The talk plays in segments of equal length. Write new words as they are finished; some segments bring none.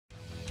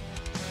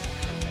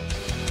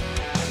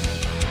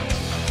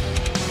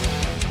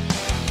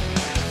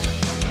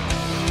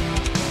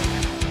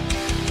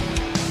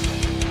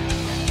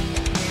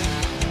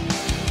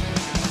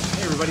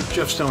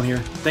Stone here.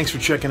 Thanks for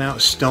checking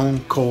out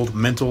Stone Cold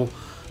Mental.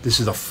 This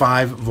is a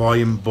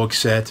 5-volume book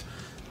set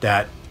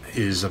that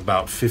is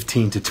about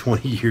 15 to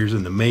 20 years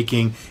in the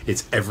making.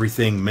 It's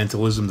everything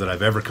mentalism that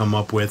I've ever come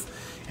up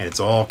with, and it's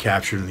all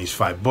captured in these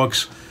 5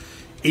 books.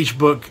 Each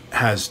book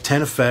has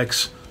 10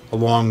 effects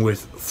along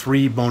with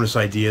 3 bonus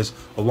ideas,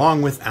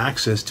 along with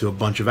access to a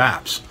bunch of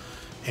apps.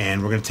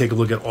 And we're going to take a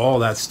look at all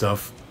that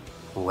stuff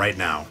right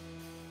now.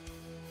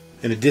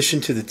 In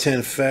addition to the 10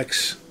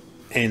 effects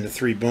and the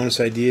 3 bonus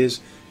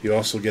ideas, you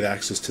also get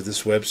access to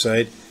this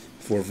website.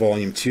 For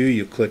volume 2,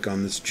 you click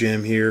on this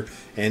gem here,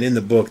 and in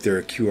the book there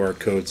are QR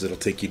codes that'll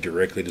take you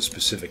directly to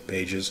specific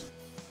pages.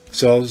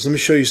 So let me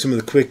show you some of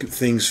the quick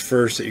things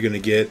first that you're going to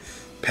get.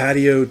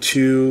 Patio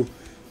 2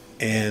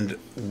 and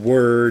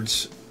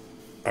Words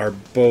are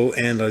both,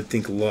 and I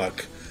think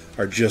Luck,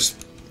 are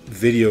just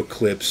video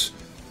clips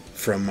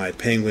from my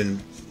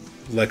Penguin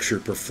lecture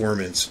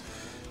performance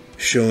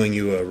showing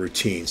you a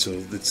routine.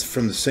 So it's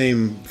from the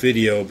same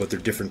video, but they're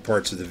different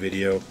parts of the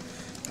video.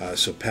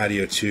 So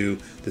Patio 2,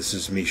 this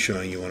is me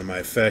showing you one of my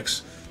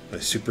effects, my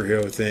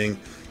superhero thing.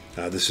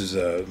 This is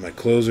my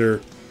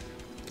closer,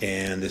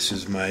 and this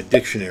is my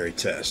dictionary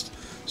test.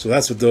 So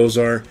that's what those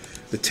are.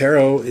 The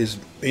tarot is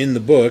in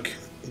the book,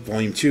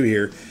 volume 2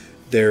 here.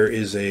 There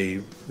is a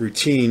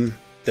routine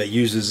that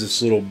uses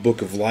this little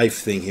book of life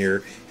thing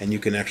here, and you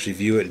can actually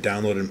view it and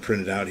download it and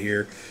print it out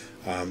here.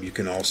 You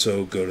can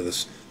also go to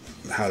this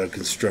how to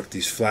construct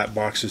these flat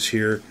boxes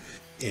here,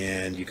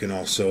 and you can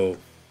also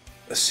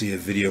see a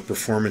video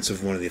performance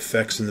of one of the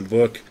effects in the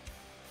book.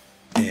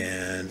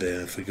 And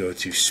then if we go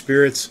to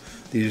spirits,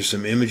 these are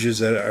some images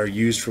that are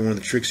used for one of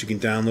the tricks you can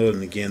download,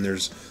 and again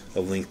there's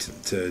a link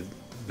to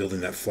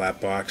building that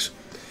flat box.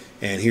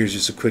 And here's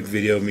just a quick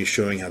video of me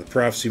showing how the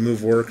prophecy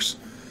move works.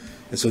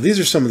 And so these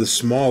are some of the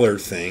smaller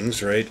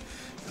things, right?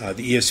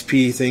 The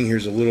ESP thing,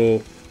 here's a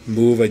little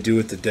move I do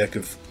with the deck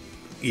of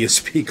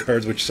ESP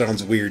cards, which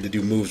sounds weird to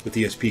do moves with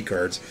ESP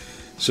cards.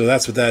 So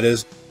that's what that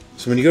is.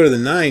 So when you go to the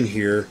 9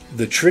 here,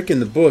 the trick in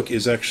the book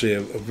is actually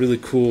a really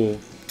cool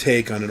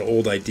take on an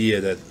old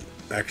idea that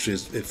actually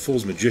it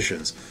fools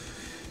magicians.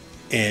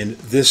 And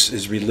this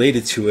is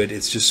related to it.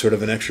 It's just sort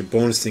of an extra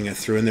bonus thing I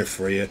threw in there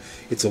for you.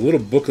 It's a little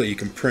booklet you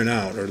can print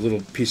out, or a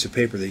little piece of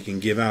paper that you can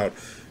give out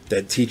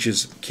that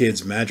teaches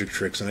kids magic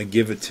tricks, and I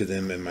give it to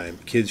them in my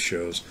kids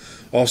shows.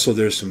 Also,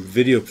 there's some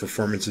video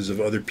performances of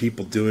other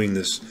people doing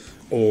this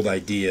old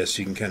idea, so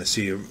you can kind of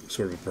see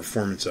sort of a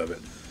performance of it.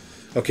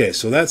 Okay,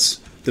 so that's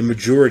the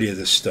majority of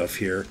this stuff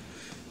here.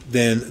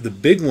 Then the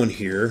big one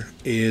here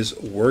is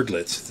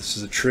wordlets. This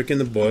is a trick in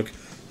the book,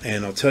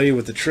 and I'll tell you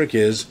what the trick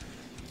is.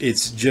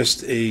 It's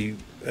just a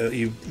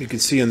you can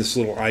see on this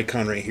little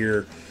icon right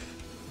here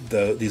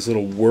these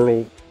little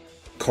Wordle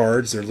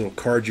cards. They're little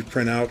cards you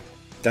print out.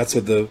 That's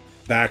what the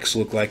backs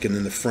look like, and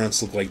then the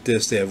fronts look like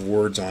this. They have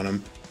words on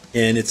them,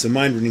 and it's a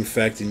mind-reading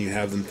effect, and you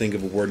have them think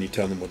of a word and you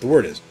tell them what the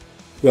word is.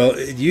 Well,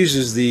 it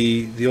uses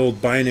the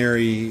old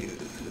binary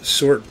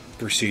sort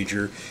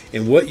procedure,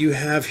 and what you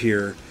have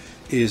here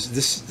is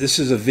this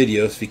is a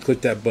video. So if you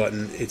click that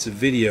button, it's a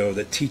video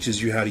that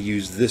teaches you how to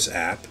use this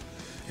app,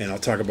 and I'll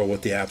talk about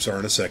what the apps are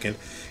in a second.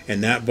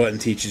 And that button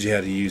teaches you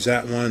how to use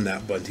that one,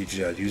 that button teaches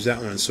you how to use that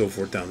one, and so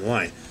forth down the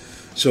line.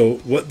 So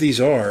what these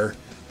are,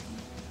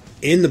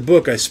 in the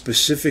book I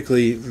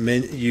specifically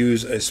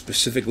use a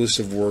specific list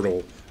of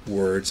Wordle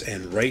words,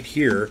 and right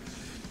here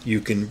you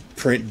can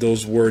print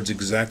those words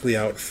exactly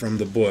out from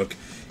the book,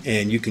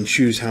 and you can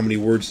choose how many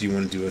words do you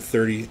want to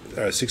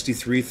do,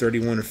 63,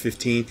 31, or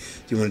 15. Do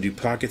you want to do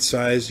pocket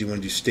size? Do you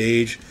want to do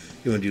stage? Do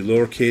you want to do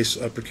lowercase,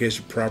 uppercase,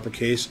 or proper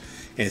case?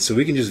 And so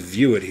we can just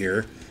view it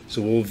here.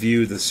 So we'll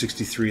view the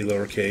 63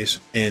 lowercase,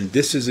 and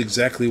this is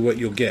exactly what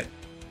you'll get,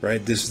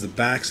 right? This is the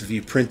backs. If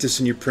you print this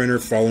in your printer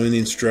following the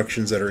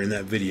instructions that are in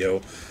that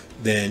video,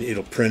 then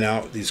it'll print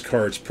out these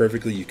cards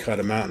perfectly. You cut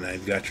them out, and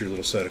I've got your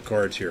little set of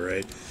cards here,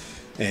 right?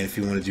 And if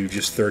you want to do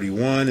just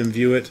 31 and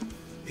view it,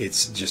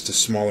 it's just a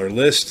smaller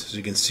list. As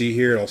you can see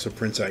here, it also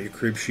prints out your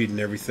crib sheet and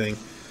everything.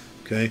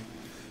 Okay,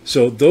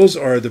 so those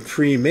are the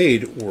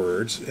pre-made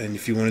words, and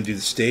if you want to do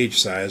the stage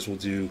size, we'll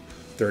do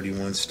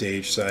 31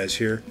 stage size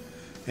here.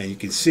 And you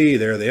can see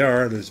there they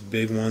are. There's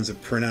big ones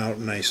that print out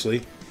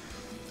nicely.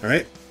 All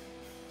right,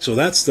 so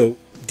that's the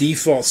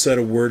default set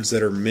of words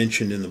that are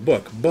mentioned in the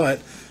book.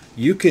 But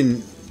you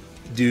can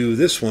do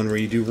this one where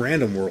you do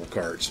random Wordle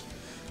cards,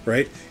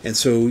 right? And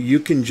so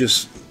you can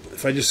just,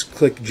 if I just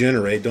click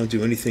generate, don't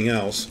do anything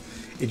else,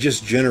 it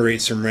just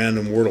generates some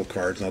random Wordle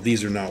cards. Now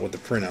these are not what the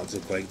printouts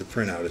look like. The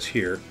printout is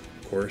here,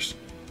 of course.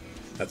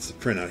 That's the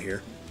printout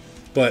here.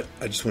 But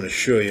I just want to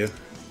show you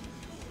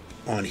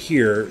on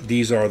here,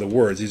 these are the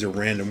words. These are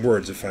random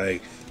words. If I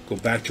go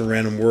back to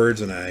random words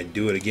and I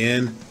do it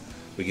again,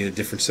 we get a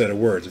different set of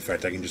words. In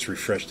fact, I can just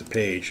refresh the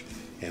page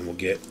and we'll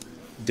get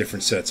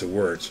different sets of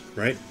words,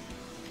 right?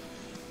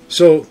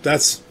 So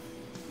that's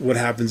what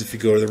happens if you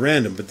go to the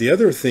random. But the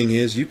other thing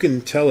is, you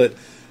can tell it,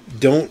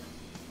 don't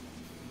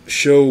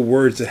show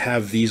words that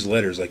have these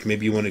letters. Like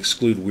maybe you want to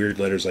exclude weird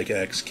letters like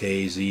X,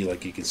 K, Z,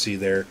 like you can see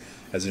there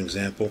as an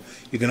example.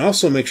 You can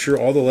also make sure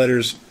all the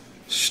letters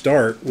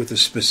start with a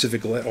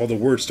specific letter. All the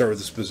words start with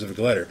a specific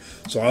letter.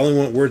 So I only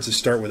want words that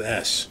start with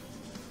S.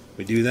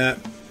 We do that,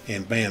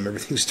 and bam,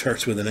 everything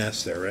starts with an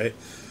S there, right?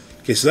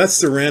 Okay, so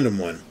that's the random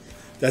one.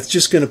 That's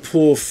just going to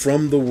pull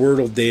from the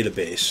Wordle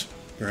database,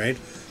 right?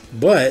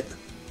 But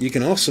you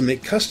can also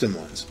make custom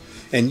ones.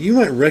 And you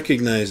might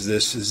recognize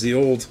this as the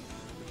old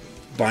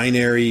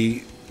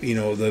binary, you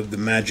know, the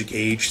magic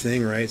age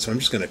thing, right? So I'm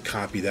just going to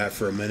copy that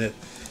for a minute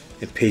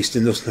and paste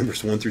in those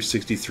numbers 1 through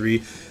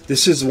 63.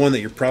 This is the one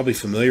that you're probably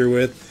familiar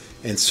with,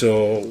 and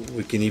so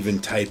we can even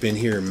type in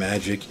here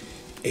magic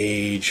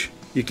age.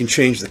 You can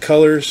change the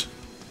colors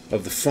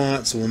of the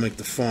font, so we'll make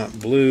the font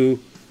blue,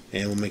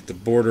 and we'll make the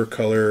border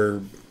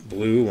color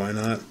blue, why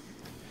not?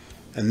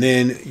 And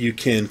then you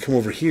can come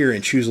over here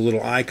and choose a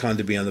little icon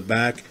to be on the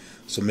back,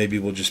 so maybe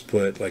we'll just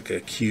put like a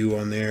Q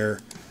on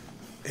there,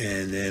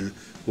 and then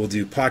we'll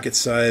do pocket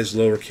size,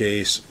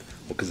 lowercase,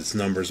 well, because it's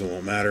numbers, it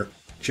won't matter.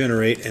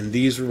 Generate, and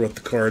these are what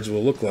the cards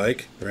will look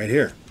like right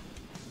here.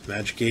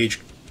 Magic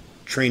Age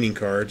training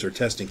cards or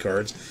testing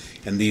cards,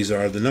 and these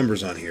are the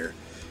numbers on here.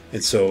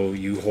 And so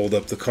you hold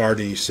up the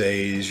card and you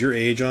say, is your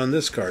age on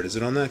this card? Is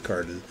it on that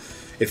card? And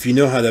if you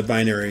know how that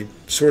binary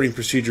sorting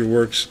procedure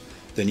works,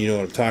 then you know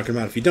what I'm talking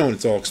about. If you don't,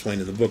 it's all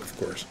explained in the book, of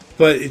course.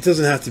 But it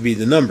doesn't have to be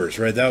the numbers,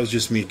 right? That was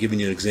just me giving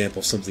you an example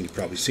of something you've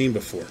probably seen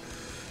before.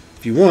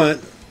 If you want,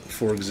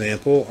 for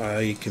example,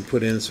 I can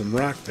put in some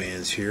rock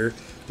bands here.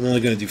 I'm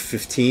only going to do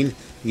 15.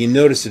 You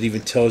notice it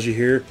even tells you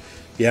here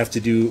you have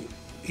to do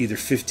either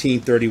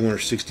 15, 31, or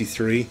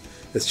 63.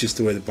 That's just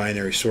the way the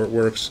binary sort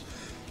works,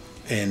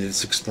 and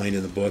it's explained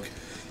in the book.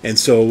 And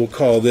so we'll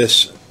call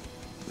this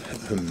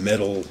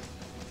metal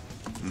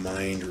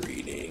mind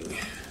reading,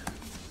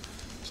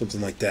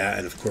 something like that.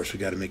 And of course we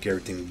got to make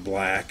everything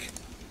black,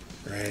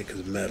 right?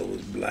 Because metal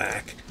is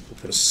black. We'll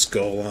put a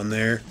skull on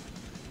there,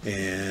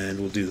 and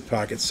we'll do the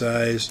pocket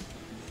size.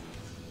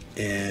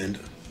 And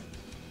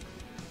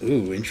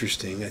ooh,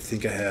 interesting. I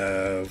think I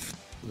have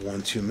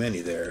one too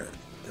many there.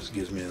 This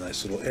gives me a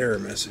nice little error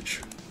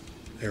message.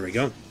 There we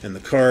go. And the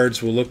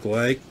cards will look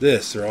like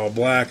this. They're all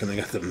black, and they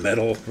got the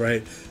metal,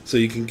 right? So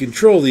you can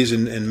control these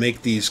and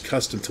make these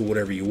custom to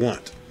whatever you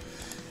want.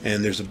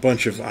 And there's a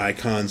bunch of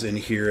icons in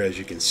here, as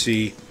you can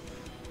see,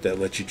 that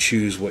let you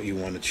choose what you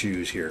want to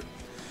choose here.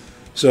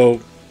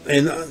 So,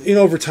 and you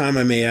know, over time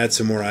I may add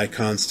some more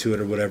icons to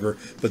it or whatever,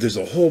 but there's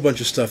a whole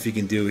bunch of stuff you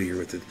can do here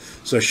with it.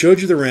 So I showed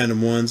you the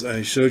random ones.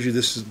 I showed you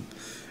this,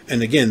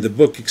 and again, the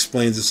book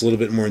explains this a little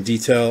bit more in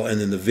detail,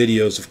 and then the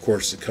videos, of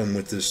course, that come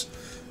with this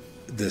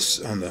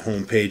on the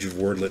home page of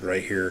Wordlet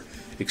right here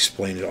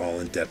explain it all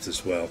in depth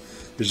as well.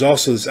 There's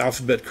also this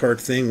alphabet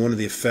card thing. One of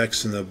the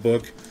effects in the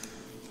book,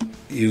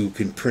 you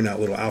can print out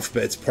little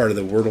alphabet. It's part of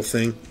the Wordle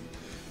thing,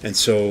 and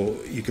so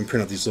you can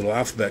print out these little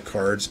alphabet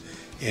cards,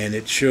 and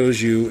it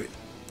shows you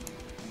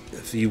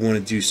if you want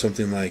to do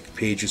something like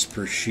pages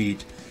per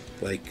sheet,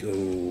 like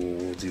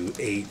we'll do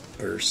 8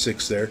 or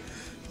 6 there,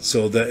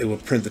 so that it will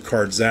print the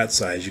cards that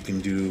size. You can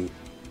do,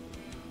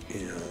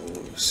 you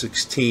know,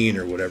 16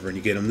 or whatever, and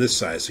you get them this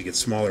size, so you get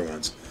smaller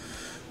ones.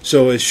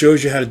 So it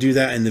shows you how to do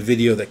that in the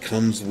video that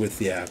comes with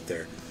the app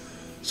there.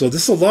 So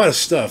this is a lot of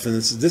stuff, and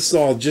this is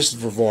all just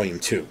for volume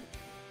 2.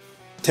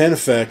 10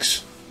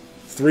 effects,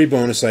 3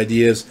 bonus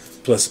ideas,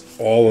 plus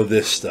all of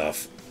this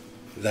stuff.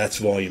 That's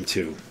volume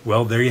 2.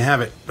 Well, there you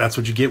have it. That's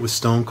what you get with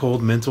Stone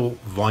Cold Mental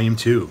volume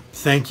 2.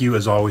 Thank you,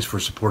 as always, for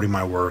supporting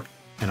my work,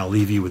 and I'll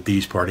leave you with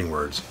these parting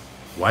words.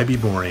 Why be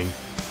boring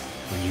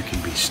when you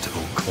can be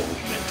stone cold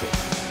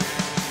mental?